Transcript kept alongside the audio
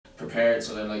prepared,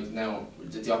 so they're like, now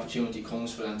the opportunity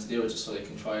comes for them to do it just so they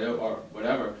can try it out or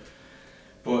whatever.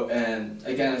 But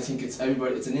again, I think it's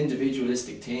an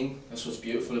individualistic thing. That's what's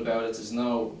beautiful about it. There's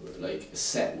no like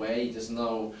set way. There's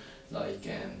no like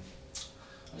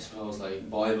I suppose like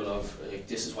Bible of like,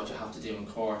 this is what you have to do in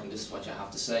court and this is what you have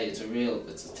to say. It's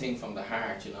a thing from the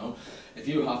heart, you know. If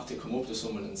you have to come up to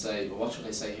someone and say, well, what should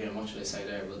I say here and what should I say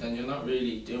there? Well, then you're not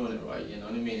really doing it right. You know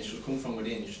what I mean? It should come from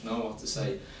within. You should know what to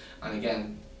say. And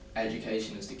again,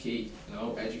 education is the key. You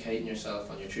know, educating yourself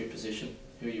on your true position,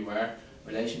 who you are,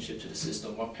 relationship to the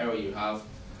system, what power you have.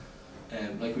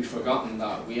 Like we've forgotten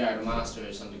that we are the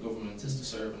masters and the government is the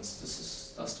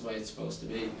servants. That's the way it's supposed to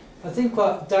be. I think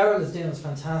what Daryl is doing is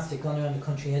fantastic, going around the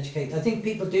country educating. I think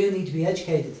people do need to be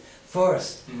educated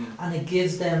first, and it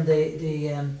gives them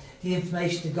the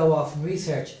information to go off and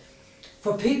research.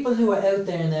 For people who are out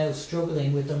there now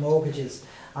struggling with their mortgages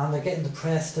and they're getting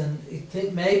depressed and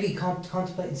maybe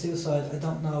contemplating suicide, I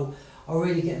don't know, or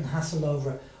really getting hassled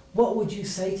over it, what would you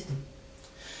say to them?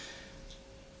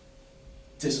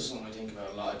 This is something I think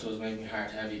about a lot. It does make me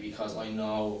heart heavy because I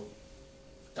know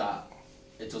that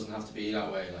it doesn't have to be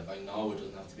that way. Like, I know it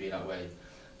doesn't have to be that way.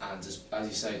 And as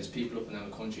you say, there's people up and down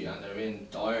the country and they're in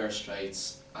dire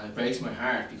straits, and it breaks my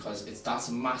heart because that's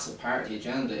a massive part of the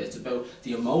agenda. It's about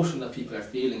the emotion that people are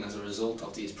feeling as a result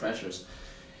of these pressures.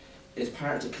 It's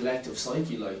part of the collective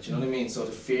psyche, like, do you know what I mean? So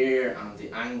the fear and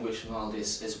the anguish and all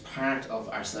this is part of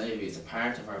our slavery, it's a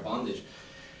part of our bondage.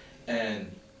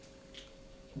 And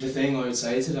the thing I would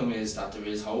say to them is that there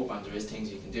is hope and there is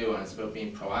things you can do, and it's about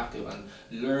being proactive and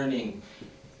learning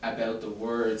about the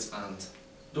words and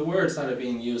the words that are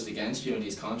being used against you in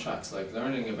these contracts, like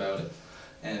learning about it.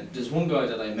 And there's one guy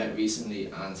that I met recently,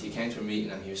 and he came to a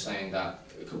meeting and he was saying that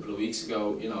a couple of weeks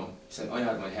ago, you know, he said, I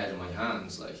had my head in my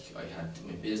hands, like I had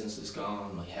my business is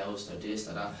gone, my house, or this,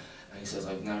 or that, and he says,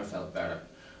 I've never felt better.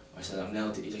 I said, I'm now,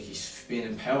 like, he's being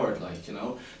empowered, like, you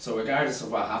know. So regardless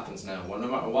of what happens now, well, no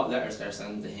matter what letters they're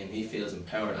sending to him, he feels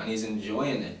empowered and he's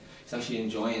enjoying it. He's actually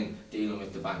enjoying dealing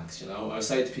with the banks, you know. I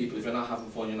say to people, if you're not having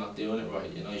fun, you're not doing it right,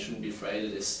 you know. You shouldn't be afraid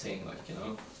of this thing, like, you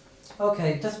know.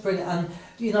 Okay, that's brilliant. And,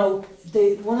 you know,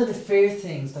 one of the fear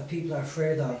things that people are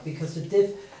afraid of, because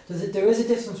there is a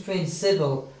difference between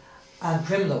civil and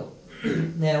criminal.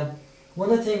 Now,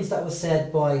 one of the things that was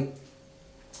said by,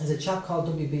 there's a chap called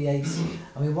W.B. Yates,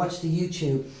 and we watched the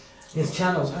YouTube, his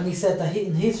channel, and he said that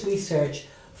in his research,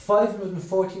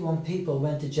 541 people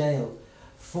went to jail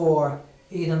for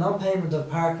either non-payment of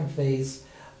parking fees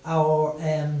or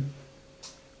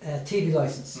TV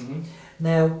licence.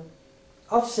 Now,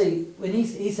 obviously, when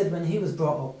he said when he was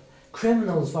brought up,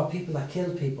 criminals were people that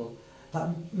killed people, that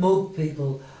mugged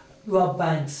people, robbed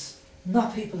banks,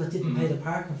 not people that didn't pay the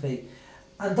parking fee.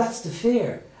 And that's the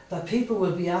fear, that people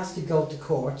will be asked to go to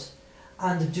court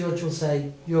and the judge will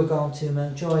say, you're going to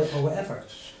Mountjoy or whatever.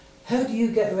 How do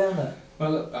you get around that?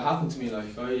 Well, it happened to me,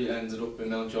 like, I ended up in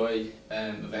Mountjoy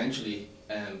eventually,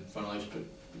 when I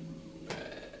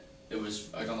was,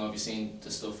 I don't know if you've seen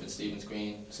the stuff in Stephen's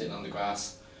Green, sitting on the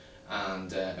grass,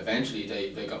 and eventually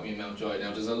they got me in Mountjoy.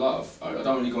 Now there's a lot of, I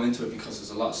don't really go into it because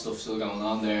there's a lot of stuff still going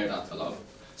on there, that a lot of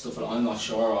stuff that I'm not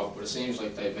sure of, but it seems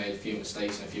like they've made a few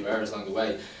mistakes and a few errors along the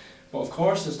way. But of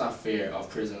course there's that fear of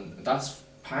prison, that's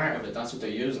part of it, that's what they're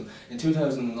using. In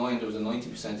 2009 there was a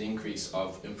 90% increase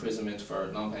of imprisonment for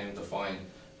non-payment of fine,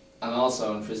 and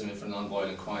also imprisonment for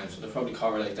non-violent crime, so they probably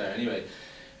correlate there anyway.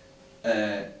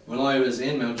 When I was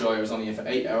in Mountjoy, I was only in for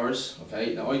 8 hours,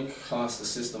 okay? Now I cost the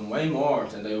system way more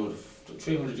than they would have.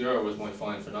 €300 was my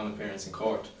fine for non-appearance in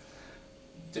court.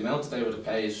 The amount that they would have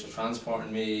paid for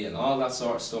transporting me and all that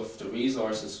sort of stuff, the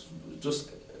resources,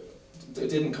 just, it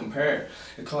didn't compare.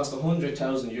 It cost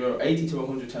 €100,000, 80 to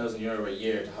 €100,000 a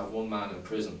year to have one man in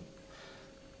prison.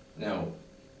 Now,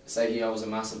 say he owes a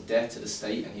massive debt to the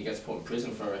state and he gets put in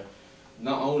prison for it.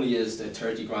 Not only is the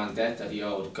 30 grand debt that he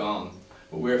owed gone,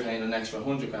 but we're paying an extra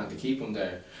 100 grand to keep him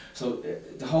there. So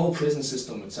the whole prison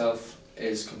system itself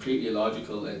is completely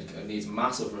illogical and needs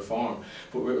massive reform.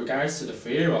 But with regards to the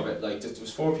fear of it, like, there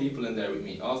was 4 people in there with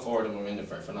me, all 4 of them were in there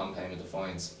for non-payment of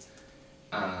fines.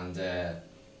 And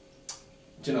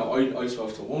you know, I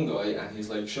spoke to one guy and he's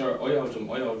like, sure, I owe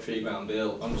a 3 grand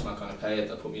bill, I'm just not going to pay it,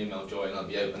 they'll put me in Mountjoy and I'll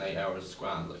be out in 8 hours, it's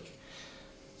grand. Like,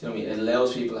 do you know what I mean? It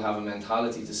allows people to have a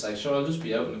mentality to say, sure, I'll just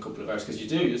be out in a couple of hours, because you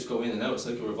just go in and out, it's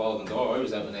like a revolving door. I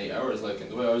was out in 8 hours, like, and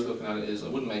the way I was looking at it is, I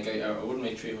wouldn't make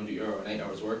 €300 in 8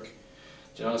 hours work,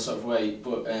 do you know, that sort of way.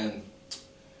 But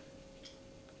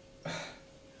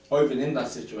I've been in that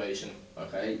situation,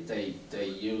 okay? They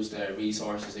used their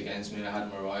resources against me. I had a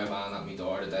Mariah van at my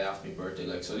door the day after my birthday,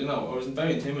 like, so, you know, I was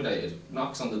very intimidated.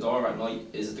 Knocks on the door at night,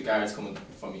 is it the guards coming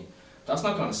for me? That's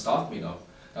not going to stop me though.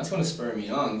 that's going to spur me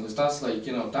on, because that's like,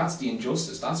 you know, that's the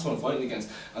injustice, that's what I'm fighting against.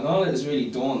 And all it has really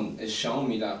done is shown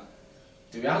me that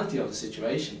the reality of the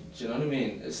situation, do you know what I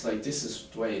mean? It's like, this is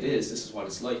the way it is, this is what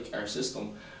it's like, our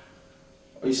system.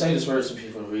 You say this word, some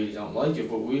people really don't like it,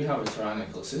 but we have a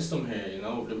tyrannical system here, you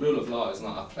know. The rule of law is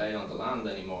not at play on the land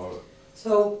anymore.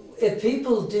 So if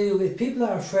people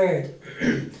are afraid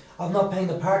of not paying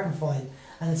the parking fine,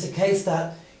 and it's a case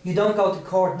that you don't go to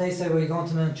court and they say, well, you're going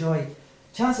to Mountjoy,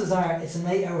 chances are it's an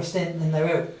 8-hour stint and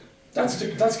they're out.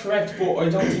 That's correct, but I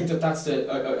don't think that that's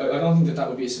the. I don't think that that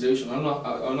would be a solution. I'm not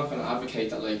going to advocate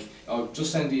that, like, oh,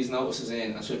 just send these notices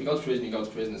in, and so if you go to prison, you go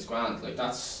to prison. It's grand. Like,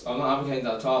 that's, I'm not advocating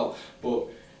that at all. But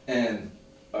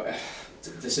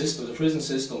the system, the prison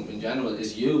system in general,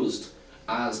 is used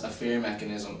as a fear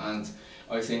mechanism, and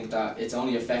I think that it's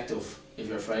only effective if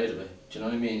you're afraid of it. Do you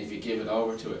know what I mean? If you give it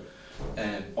over to it.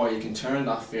 Or you can turn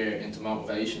that fear into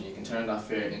motivation, you can turn that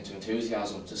fear into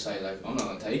enthusiasm to say, like, I'm not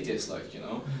going to take this, like, you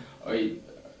know. I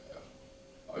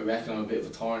reckon I'm a bit of a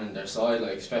thorn in their side,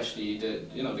 like, especially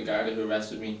the guard who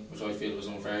arrested me, which I feel was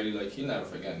unfairly, like, he'll never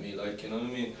forget me, like, you know what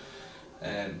I mean.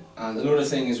 And another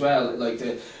thing as well, like,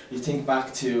 you think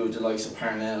back to the likes of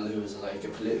Parnell, who was like a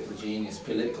political genius,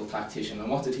 political tactician, and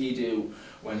what did he do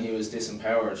when he was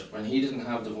disempowered, when he didn't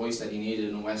have the voice that he needed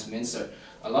in Westminster?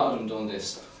 A lot of them done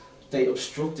this. They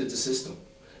obstructed the system.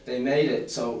 They made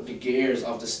it so the gears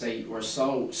of the state were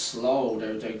so slow,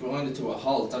 they grinded to a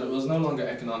halt, that it was no longer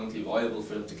economically viable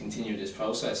for them to continue this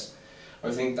process.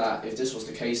 I think that if this was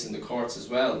the case in the courts as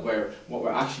well, where what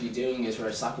we're actually doing is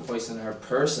we're sacrificing our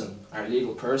person, our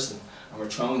legal person, and we're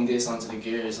throwing this onto the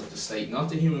gears of the state, not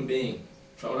the human being.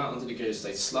 Throw that onto the gears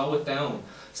of the state, slow it down,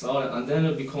 and then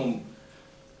it'll become,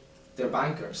 they're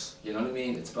bankers, you know what I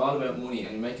mean? It's all about money,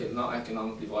 and you make it not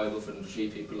economically viable for them to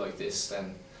treat people like this,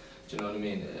 then, do you know what I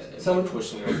mean? It might push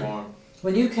some reform.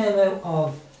 When you came out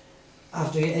of,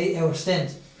 after your 8-hour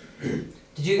stint,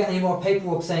 did you get any more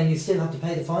paperwork saying you still have to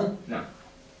pay the fine? No.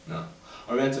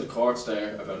 I went to the courts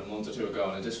there about a month or two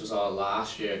ago, and this was all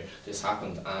last year this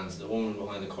happened, and the woman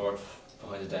behind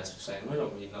the desk was saying, I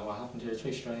don't really know what happened here, it's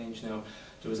very strange now.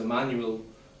 There was a manual,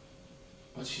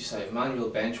 what did she say, a manual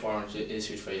bench warrant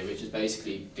issued for you, which is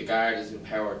basically the guard is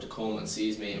empowered to come and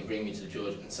seize me and bring me to the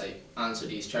judge and say, answer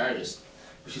these charges.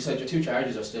 But she said, your 2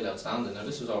 charges are still outstanding. Now,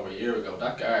 this was over a year ago.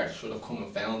 That guard should have come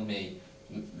and found me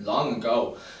long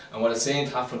ago. And what it seemed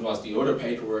happened was the other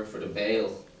paperwork for the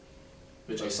bail,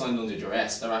 which I signed under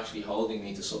duress, they're actually holding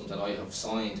me to something that I have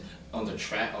signed under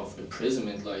threat of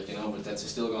imprisonment, like, you know, but that's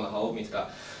still going to hold me to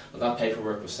that. But that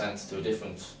paperwork was sent to a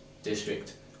different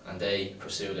district, and they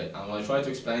pursued it. And when I tried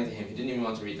to explain to him, he didn't even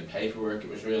want to read the paperwork. It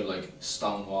was real, like,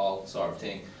 stone wall sort of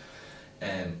thing.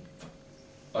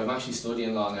 I'm actually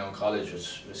studying law now in college,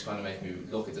 which was kind of making me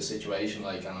look at the situation,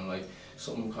 like, and I'm like,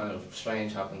 something kind of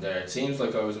strange happened there. It seems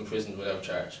like I was imprisoned without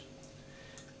charge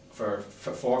for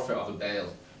forfeit of a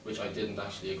bail, which I didn't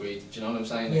actually agree to. Do you know what I'm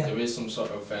saying? Yeah. Like, there is some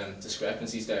sort of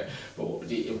discrepancies there. But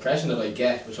the impression that I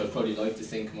get, which I'd probably like to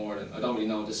think more than, I don't really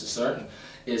know this is certain,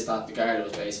 is that the guard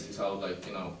was basically told, like,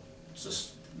 you know,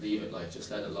 just leave it, like,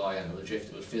 just let it lie, and it will drift,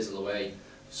 it will fizzle away.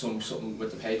 Something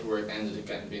with the paperwork ended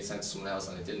up being sent to someone else,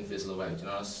 and it didn't fizzle away, do you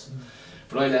know?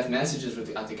 But I left messages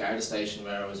at the Garda station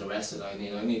where I was arrested. I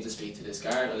need to speak to this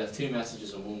guard. I left 2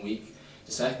 messages in 1 week.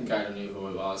 The second guard, I knew who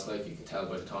I was, like, you could tell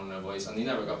by the tone of their voice, and he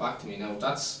never got back to me. Now,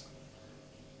 that's,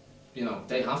 you know,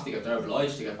 they're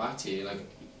obliged to get back to you. Like,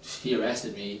 he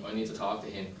arrested me, I need to talk to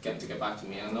him, get him to get back to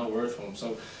me, and no word from him.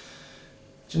 So,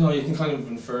 you know, you can kind of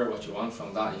infer what you want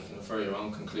from that, you can infer your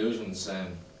own conclusions.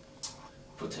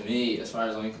 But to me, as far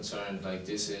as I'm concerned, like,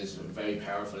 this is very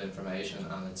powerful information,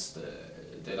 and it's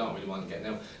they don't really want to get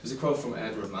now. There's a quote from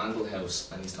Edward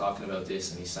Mandelhouse, and he's talking about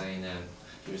this, and he's saying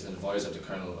he was an advisor to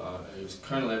Colonel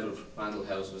Edward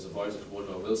Mandelhouse was advisor to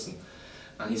Woodrow Wilson,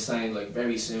 and he's saying, like,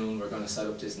 very soon we're going to set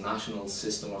up this national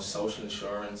system of social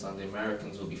insurance, and the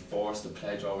Americans will be forced to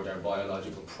pledge over their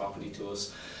biological property to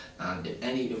us, and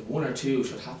if 1 or 2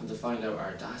 should happen to find out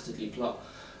our dastardly plot,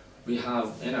 we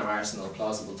have in our arsenal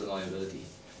plausible deniability.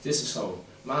 This is so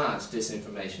mad, this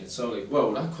information. It's so like,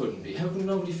 whoa, that couldn't be. How come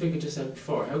nobody figured this out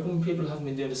before? How come people haven't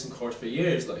been doing this in court for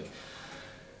years? Like,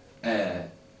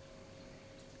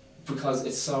 because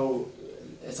it's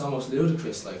almost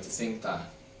ludicrous, like, to think that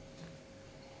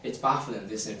it's baffling,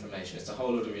 this information. It's a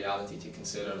whole other reality to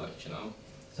consider, like, you know.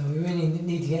 So we really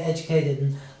need to get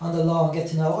educated on the law and get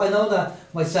to know. I know that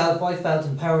myself, I felt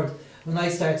empowered when I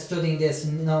started studying this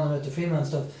and knowing about the Freeman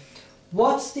stuff.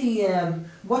 What's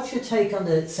your take on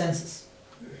the census?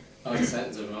 Oh,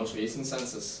 the most recent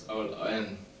census.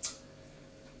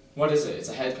 What is it? It's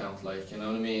a head count, like, you know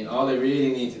what I mean? All they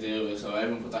really need to do is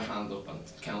everyone put their hand up and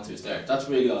count who's there. That's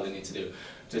really all they need to do.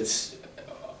 that's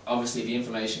obviously the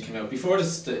information came out before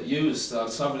this. The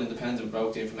Sovereign Independent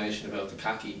broke the information about the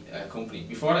khaki company.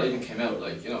 Before that even came out,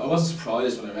 like, you know, I wasn't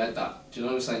surprised when I read that. Do you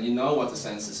know what I'm saying? You know what the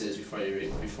census is before you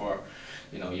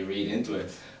read into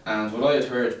it. And what I had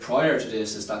heard prior to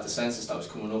this is that the census that was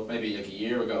coming up maybe like a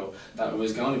year ago, that it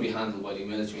was going to be handled by the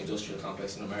military-industrial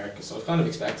complex in America. So I was kind of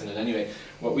expecting it anyway.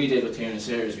 What we did with Tir Na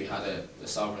Saor is we had a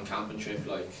sovereign camping trip,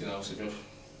 like, you know, so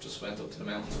just went up to the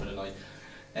mountains for the night.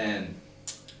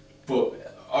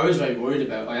 But I was very worried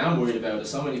about, I am worried about it.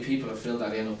 So many people have filled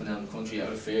that in up and down the country out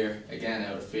of fear,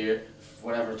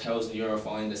 whatever €1,000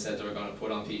 fine they said they were going to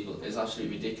put on people is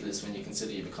absolutely ridiculous when you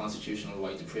consider you have a constitutional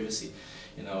right to privacy,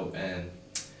 you know.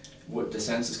 The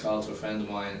census called to a friend of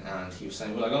mine and he was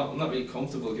saying, well, I'm not really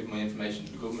comfortable giving my information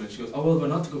to the government. She goes, oh well, we're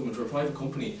not the government, we're a private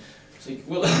company. It's like,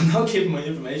 well, I'm not giving my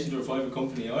information to a private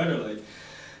company either. Like,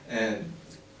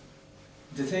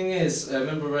 the thing is, I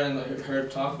remember when I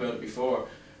heard talk about it before,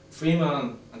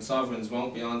 freeman and sovereigns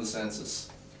won't be on the census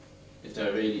if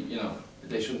they're really, you know,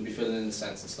 they shouldn't be filling in the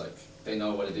census, like, they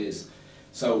know what it is.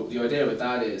 So the idea with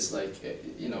that is, like,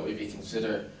 you know, if you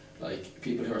consider like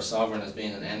people who are sovereign as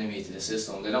being an enemy to the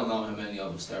system, they don't know how many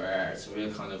of us there are. It's a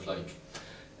real kind of like,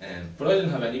 but I didn't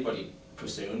have anybody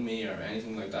pursuing me or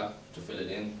anything like that to fill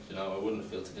it in. You know, I wouldn't have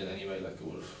filled it in anyway. Like, I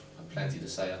would have had plenty to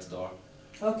say at the door.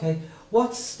 Okay,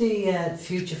 what's the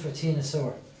future for Tir Na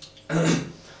Saor?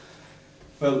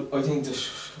 Well, I think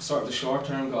the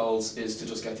short-term goals is to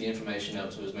just get the information out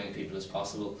to as many people as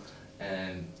possible.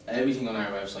 Everything on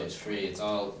our website is free. It's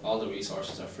all the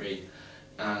resources are free.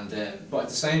 And but at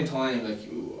the same time, like,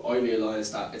 I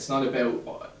realised that it's not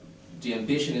about, the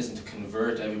ambition isn't to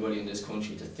convert everybody in this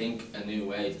country to think a new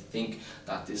way, to think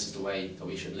that this is the way that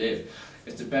we should live.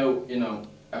 It's about, you know,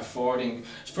 affording,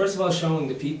 first of all, showing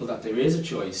the people that there is a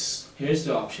choice, here's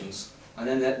the options, and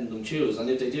then letting them choose. And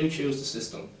if they do choose the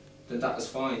system, then that is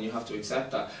fine, you have to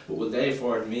accept that. But will they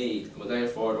afford me, will they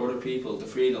afford other people the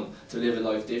freedom to live a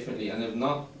life differently? And if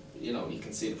not, you know, you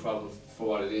can see the problem for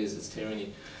what it is, it's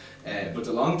tyranny. But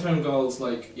the long-term goals,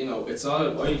 like, you know, it's all,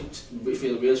 we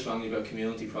feel real strongly about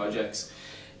community projects.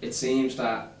 It seems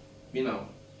that, you know,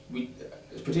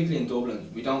 particularly in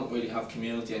Dublin, we don't really have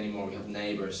community anymore. We have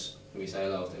neighbours who we say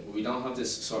hello to, but we don't have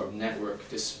this sort of network,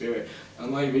 this spirit.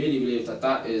 And I really believe that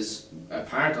that is a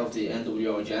part of the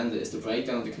NWO agenda, is to break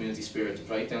down the community spirit, to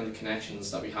break down the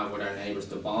connections that we have with our neighbours,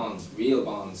 the bonds, real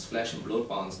bonds, flesh and blood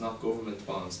bonds, not government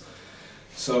bonds.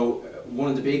 So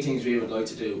one of the big things we would like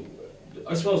to do,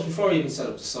 I suppose before I even set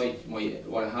up the site,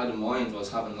 what I had in mind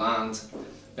was having land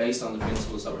based on the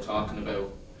principles that we're talking about,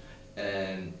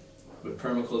 with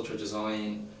permaculture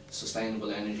design,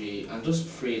 sustainable energy, and just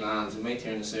free land, and make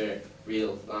Tir Na Saor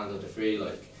real land of the free,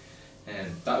 like.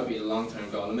 That would be the long-term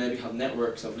goal, and maybe have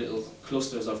networks of little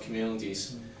clusters of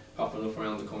communities popping up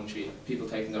around the country, people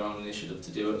taking their own initiative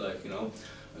to do it, like, you know.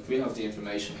 Like, we have the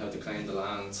information how to claim the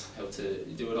land, how to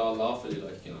do it all lawfully,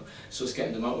 like, you know. It's just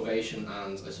getting the motivation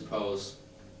and, I suppose,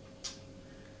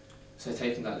 so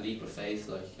taking that leap of faith,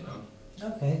 like, you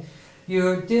know. Okay.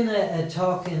 You're doing a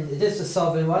talk in, this is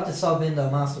Sovereign, we're at the Sovereign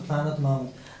Master Plan at the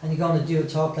moment, and you're going to do a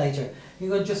talk later.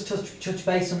 You're going to just touch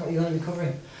base on what you're going to be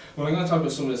covering? Well, I'm going to talk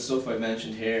about some of the stuff I've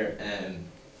mentioned here,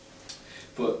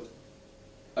 but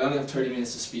I only have 30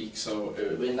 minutes to speak, so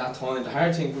in that time, the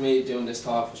hard thing for me doing this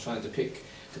talk was trying to pick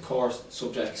the core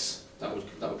subjects that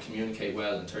would communicate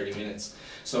well in 30 minutes.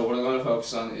 So what I'm going to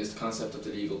focus on is the concept of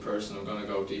the legal person. I'm going to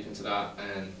go deep into that,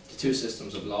 and the two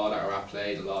systems of law that are at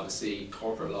play, the law of the sea,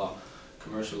 corporate law,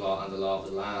 commercial law, and the law of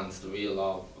the land, the real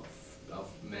law of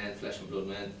men, flesh and blood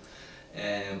men.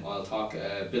 I'll talk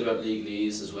a bit about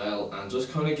legalese as well, and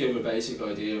just kind of give a basic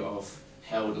idea of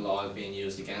how the law is being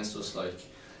used against us, like,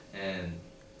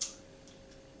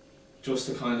 just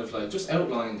to kind of, like, just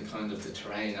outline the kind of the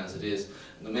terrain as it is.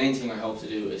 And the main thing I hope to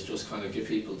do is just kind of give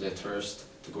people the thirst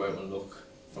to go out and look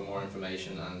for more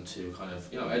information, and to kind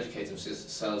of, you know, educate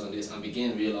themselves on this and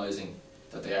begin realising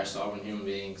that they are sovereign human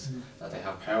beings, that they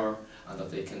have power, and that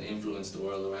they can influence the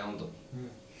world around them.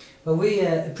 Well, we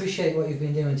appreciate what you've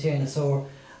been doing, Tir Na Saor,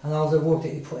 and all the work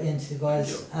that you put into the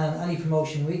guys, and any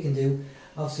promotion we can do,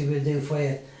 obviously we'll do for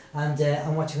you, and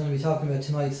what you're going to be talking about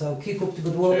tonight. So keep up the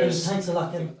good work, and thanks a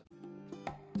lot, Kevin.